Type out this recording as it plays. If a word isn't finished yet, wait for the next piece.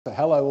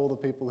Hello all the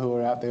people who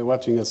are out there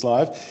watching us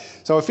live.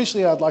 So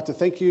officially I'd like to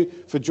thank you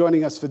for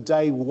joining us for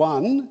day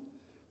one.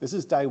 This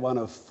is day one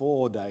of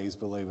 4 days,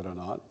 believe it or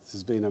not. This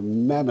has been a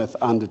mammoth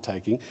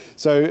undertaking.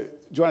 So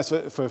join us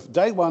for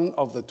day one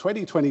of the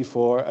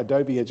 2024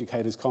 Adobe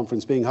Educators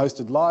Conference being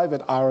hosted live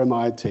at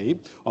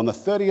RMIT on the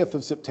 30th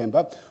of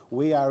September.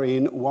 We are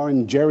in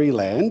Wurundjeri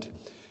Land,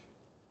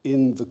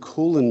 in the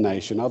Kulin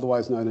Nation,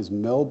 otherwise known as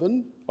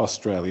Melbourne,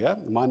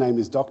 Australia. My name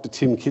is Dr.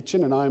 Tim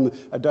Kitchen and I'm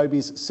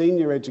Adobe's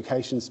Senior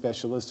Education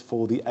Specialist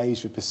for the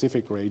Asia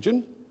Pacific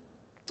region.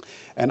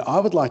 And I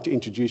would like to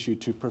introduce you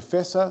to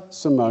Professor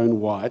Simone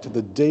White,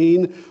 the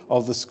Dean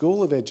of the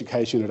School of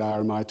Education at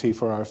RMIT,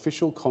 for our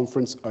official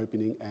conference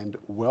opening and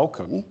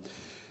welcome.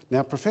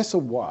 Now, Professor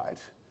White,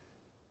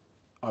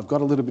 I've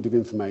got a little bit of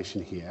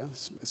information here,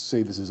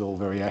 see this is all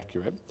very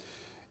accurate,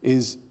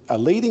 is a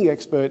leading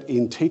expert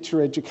in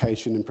teacher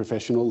education and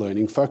professional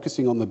learning,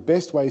 focusing on the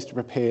best ways to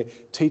prepare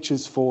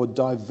teachers for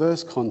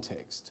diverse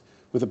context,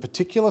 with a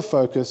particular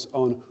focus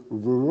on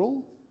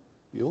rural,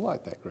 you'll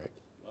like that, Greg.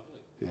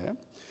 Lovely.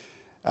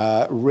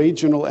 Yeah.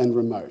 Regional and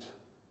remote.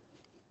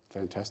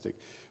 Fantastic.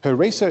 Her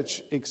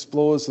research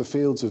explores the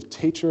fields of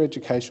teacher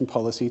education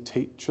policy,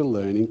 teacher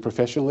learning,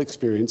 professional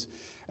experience,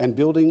 and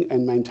building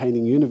and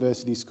maintaining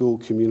university school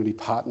community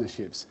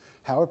partnerships.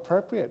 How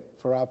appropriate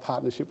for our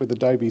partnership with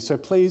Adobe. So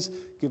please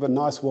give a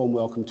nice warm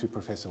welcome to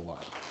Professor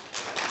White.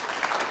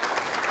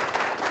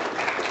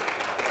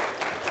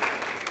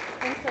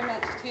 Thanks so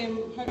much, Tim.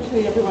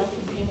 Hopefully everyone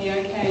can hear me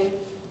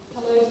okay.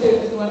 Hello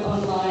to everyone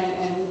online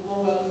and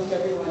warm welcome to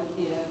everyone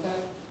here.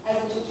 So,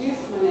 as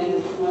introduced, my name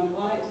is Simone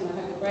White and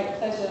I have the great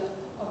pleasure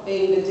of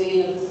being the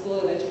Dean of the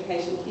School of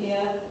Education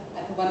here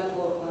at the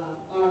wonderful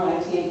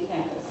RMIT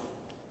campus.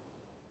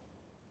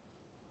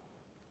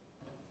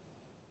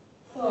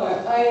 So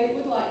I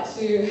would like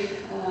to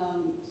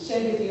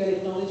share with you an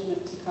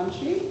acknowledgement to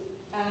country.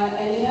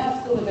 And in our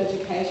School of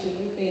Education,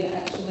 we've been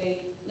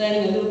actually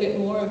learning a little bit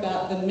more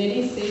about the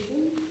many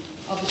seasons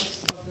of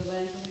the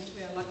land in which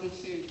we are lucky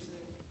to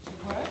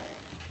work.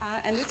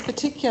 And this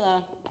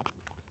particular,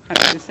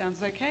 hopefully this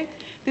sounds okay,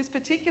 this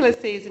particular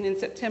season in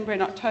September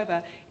and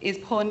October is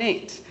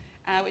Porneet,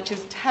 which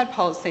is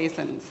tadpole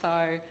season.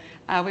 So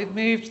we've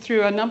moved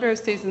through a number of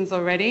seasons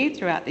already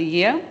throughout the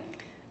year.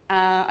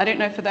 I don't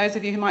know, for those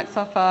of you who might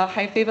suffer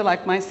hay fever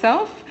like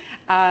myself,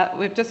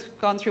 we've just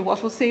gone through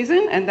wattle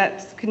season and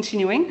that's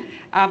continuing.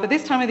 But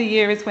this time of the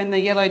year is when the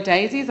yellow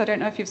daisies, I don't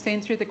know if you've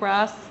seen through the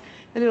grass,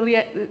 the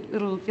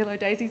little yellow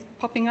daisies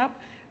popping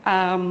up,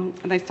 and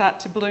they start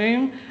to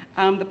bloom.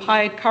 The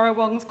pied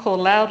currawongs call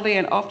loudly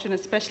and often,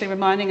 especially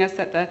reminding us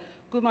that the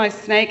gumai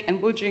snake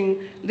and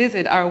woodring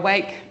lizard are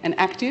awake and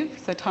active,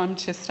 so time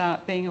to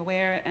start being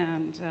aware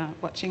and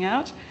watching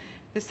out.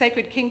 The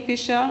sacred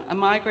kingfisher, a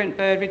migrant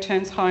bird,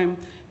 returns home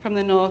from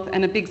the north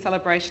and a big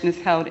celebration is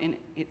held in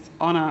its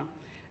honour.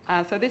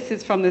 So this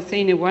is from the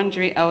senior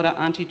Wurundjeri elder,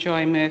 Auntie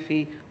Joy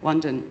Murphy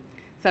Wandin.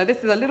 So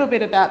this is a little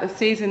bit about the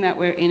season that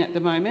we're in at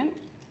the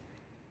moment.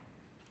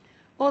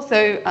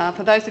 Also,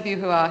 for those of you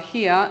who are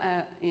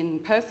here in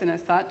person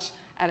as such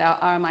at our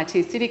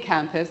RMIT City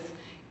campus,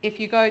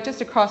 if you go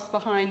just across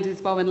behind is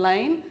Bowen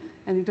Lane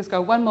and you just go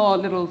one more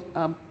little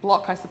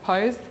block, I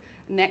suppose,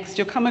 next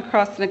you'll come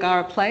across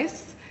Nagara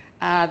Place.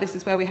 This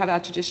is where we have our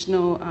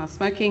traditional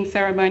smoking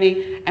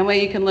ceremony and where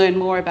you can learn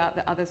more about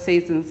the other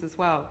seasons as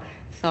well.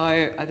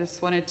 So I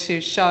just wanted to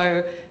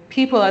show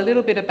people a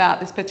little bit about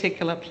this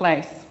particular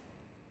place.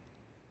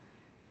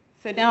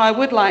 So now I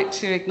would like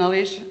to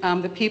acknowledge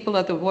the people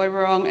of the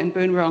Woiwurrung and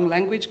Boonwurrung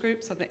language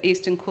groups of the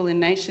Eastern Kulin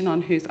Nation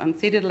on whose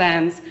unceded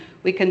lands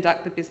we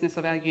conduct the business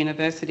of our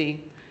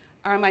university.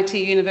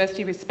 RMIT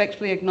University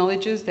respectfully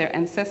acknowledges their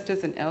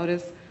ancestors and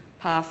elders,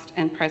 past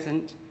and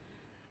present.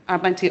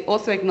 RMIT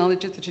also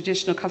acknowledges the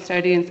traditional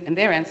custodians and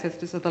their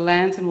ancestors of the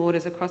lands and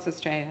waters across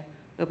Australia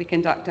where we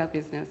conduct our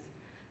business.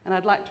 And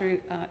I'd like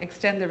to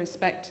extend the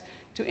respect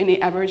to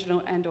any Aboriginal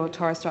and or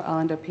Torres Strait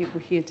Islander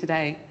people here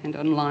today and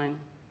online.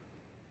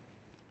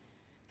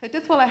 So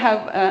just while I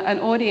have an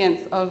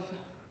audience of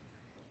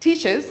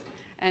teachers,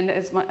 and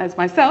as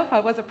myself, I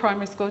was a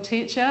primary school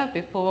teacher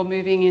before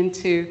moving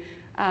into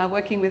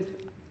working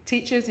with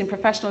teachers in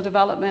professional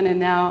development, and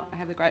now I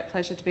have the great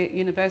pleasure to be at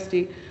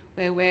university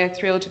where we're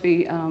thrilled to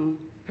be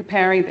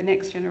preparing the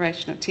next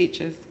generation of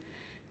teachers.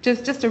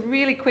 Just a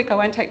really quick, I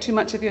won't take too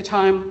much of your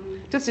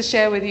time, just to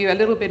share with you a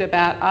little bit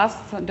about us.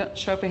 I'm not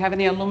sure if we have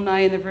any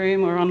alumni in the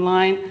room or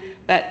online,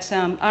 but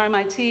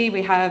RMIT,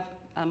 we have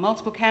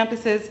multiple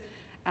campuses,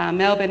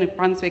 Melbourne,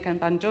 Brunswick and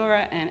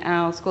Bundoora, and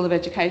our School of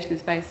Education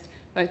is based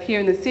both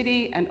here in the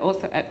city and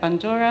also at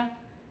Bundoora.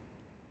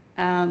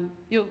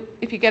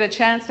 If you get a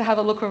chance to have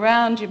a look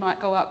around, you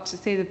might go up to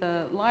see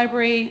the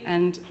library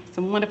and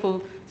some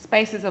wonderful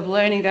spaces of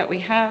learning that we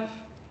have.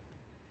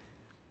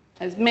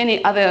 As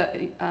many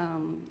other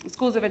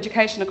schools of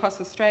education across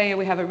Australia,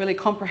 we have a really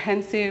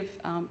comprehensive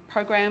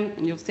program,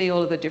 and you'll see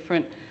all of the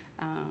different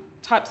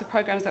types of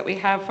programs that we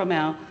have, from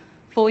our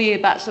 4-year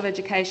Bachelor of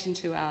Education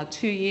to our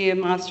 2-year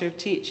Master of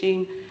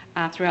Teaching,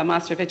 through our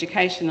Master of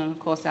Education, and of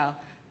course our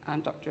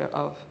Doctor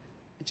of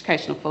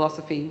Educational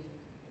Philosophy.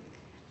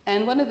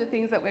 And one of the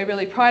things that we're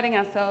really priding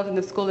ourselves in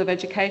the School of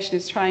Education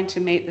is trying to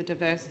meet the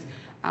diverse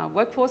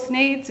workforce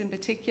needs. In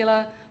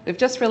particular, we've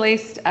just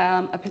released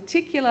a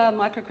particular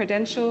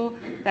micro-credential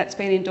that's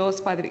been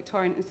endorsed by the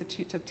Victorian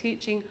Institute of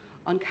Teaching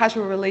on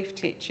casual relief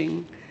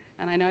teaching.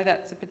 And I know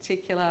that's a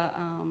particular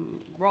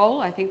role.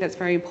 I think that's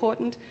very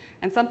important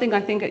and something I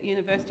think at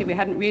university we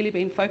hadn't really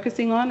been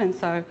focusing on, and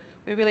so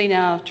we're really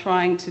now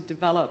trying to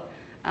develop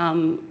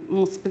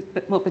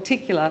more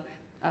particular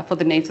for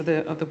the needs of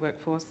the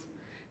workforce.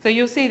 So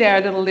you'll see there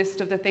a little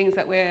list of the things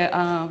that we're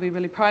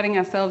really priding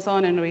ourselves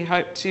on, and we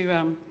hope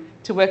to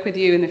work with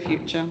you in the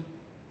future.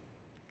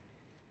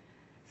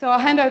 So I'll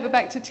hand over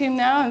back to Tim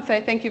now and say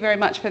thank you very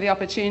much for the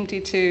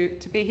opportunity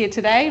to be here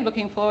today.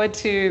 Looking forward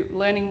to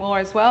learning more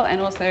as well,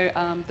 and also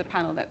the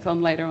panel that's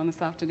on later on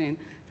this afternoon.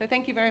 So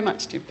thank you very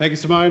much, Tim. Thank you,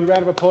 Simone.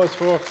 Round of applause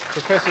for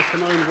Professor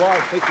Simone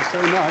White. Thank you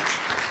so much.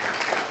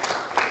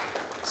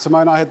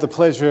 Simone, I had the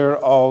pleasure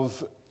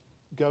of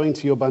going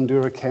to your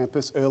Bundoora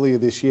campus earlier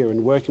this year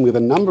and working with a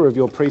number of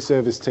your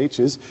pre-service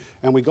teachers,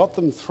 and we got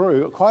them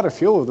through, quite a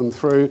few of them,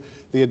 through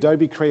the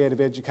Adobe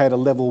Creative Educator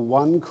Level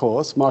 1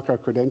 course,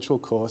 micro-credential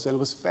course, and it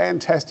was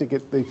fantastic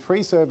at the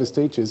pre-service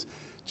teachers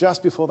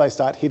just before they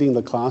start hitting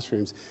the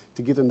classrooms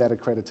to give them that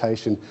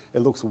accreditation. It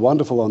looks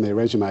wonderful on their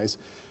resumes.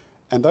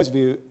 And those of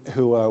you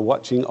who are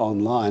watching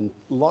online,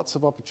 lots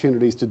of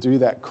opportunities to do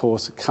that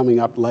course coming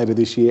up later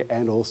this year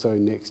and also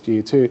next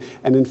year too.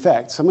 And in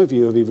fact, some of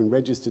you have even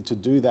registered to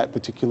do that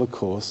particular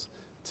course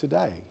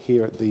today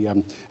here at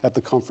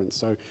the conference.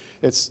 So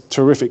it's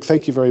terrific.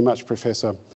 Thank you very much, Professor.